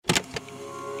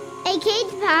A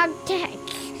kids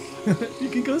podcast. You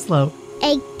can go slow.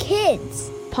 A kids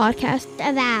podcast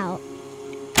about.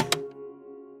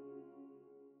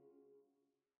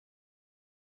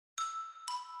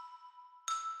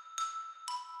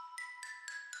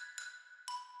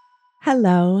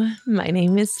 Hello, my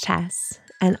name is Tess,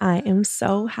 and I am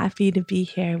so happy to be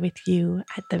here with you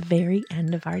at the very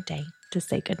end of our day to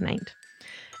say goodnight.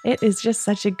 It is just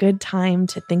such a good time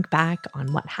to think back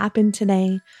on what happened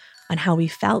today, on how we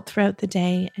felt throughout the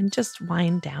day, and just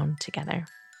wind down together.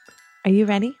 Are you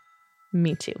ready?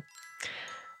 Me too.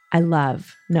 I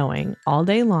love knowing all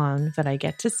day long that I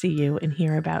get to see you and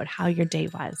hear about how your day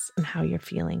was and how you're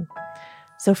feeling.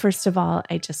 So first of all,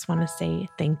 I just want to say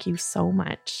thank you so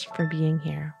much for being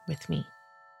here with me.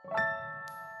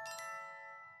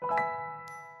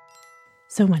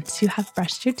 So once you have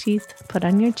brushed your teeth, put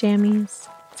on your jammies,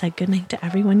 said goodnight to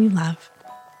everyone you love,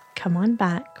 come on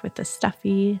back with a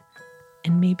stuffy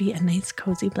and maybe a nice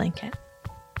cozy blanket.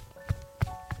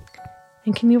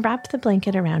 And can you wrap the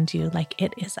blanket around you like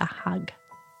it is a hug?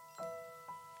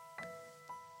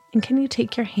 And can you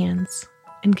take your hands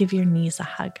and give your knees a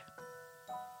hug?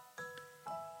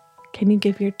 Can you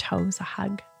give your toes a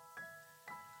hug?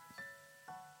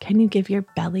 Can you give your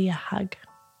belly a hug?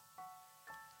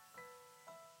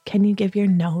 Can you give your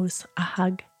nose a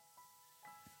hug?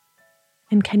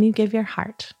 And can you give your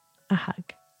heart a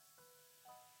hug?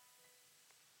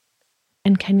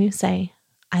 And can you say,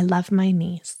 I love my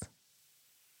knees.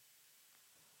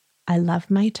 I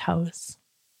love my toes.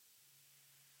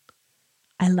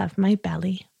 I love my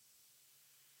belly.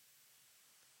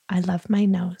 I love my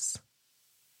nose.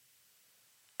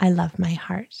 I love my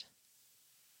heart.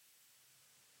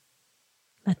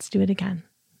 Let's do it again.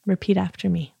 Repeat after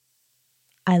me.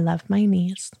 I love my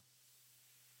knees.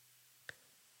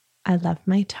 I love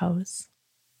my toes.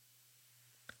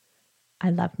 I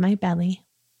love my belly.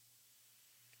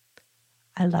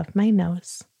 I love my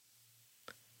nose.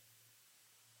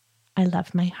 I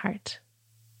love my heart.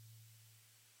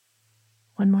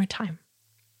 One more time.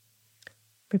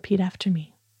 Repeat after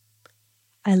me.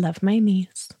 I love my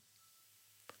knees.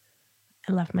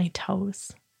 I love my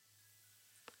toes.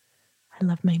 I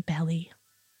love my belly.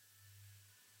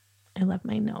 I love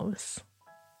my nose.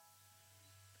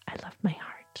 I love my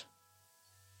heart.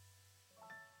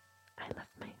 I love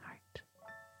my heart.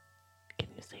 Can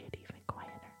you say it even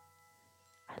quieter?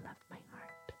 I love my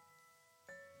heart.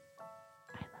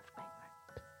 I love my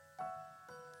heart.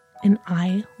 And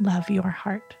I love your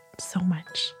heart so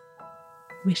much.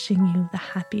 Wishing you the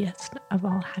happiest of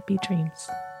all happy dreams.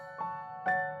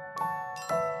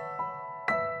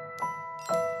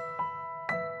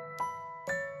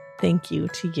 Thank you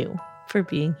to you for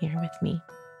being here with me.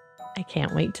 I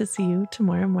can't wait to see you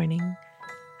tomorrow morning.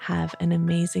 Have an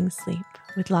amazing sleep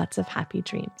with lots of happy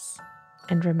dreams.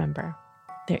 And remember,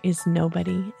 there is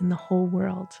nobody in the whole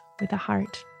world with a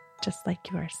heart just like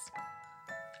yours.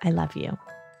 I love you,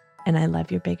 and I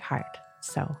love your big heart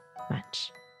so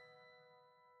much.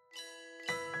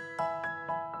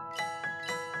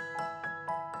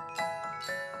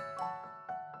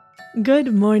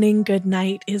 Good Morning, Good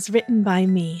Night is written by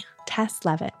me, Tess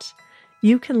Levitt.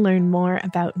 You can learn more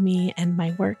about me and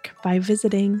my work by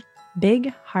visiting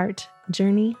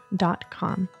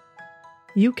bigheartjourney.com.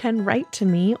 You can write to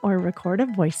me or record a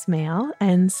voicemail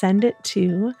and send it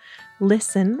to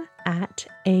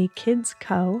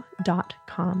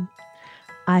listen@akidsco.com.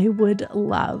 I would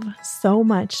love so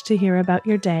much to hear about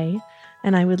your day,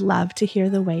 and I would love to hear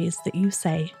the ways that you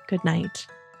say goodnight.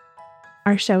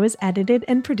 Our show is edited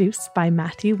and produced by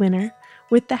Matthew Winner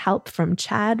with the help from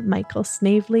Chad Michael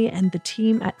Snavely and the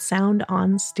team at Sound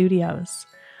On Studios.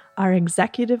 Our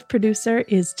executive producer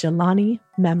is Jelani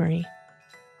Memory.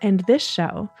 And this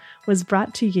show was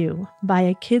brought to you by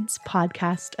a kids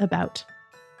podcast about.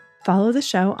 Follow the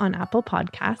show on Apple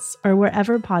Podcasts or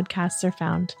wherever podcasts are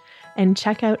found, and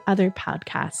check out other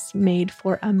podcasts made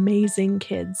for amazing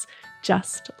kids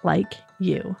just like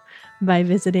you by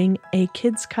visiting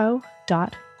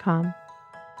akidsco.com.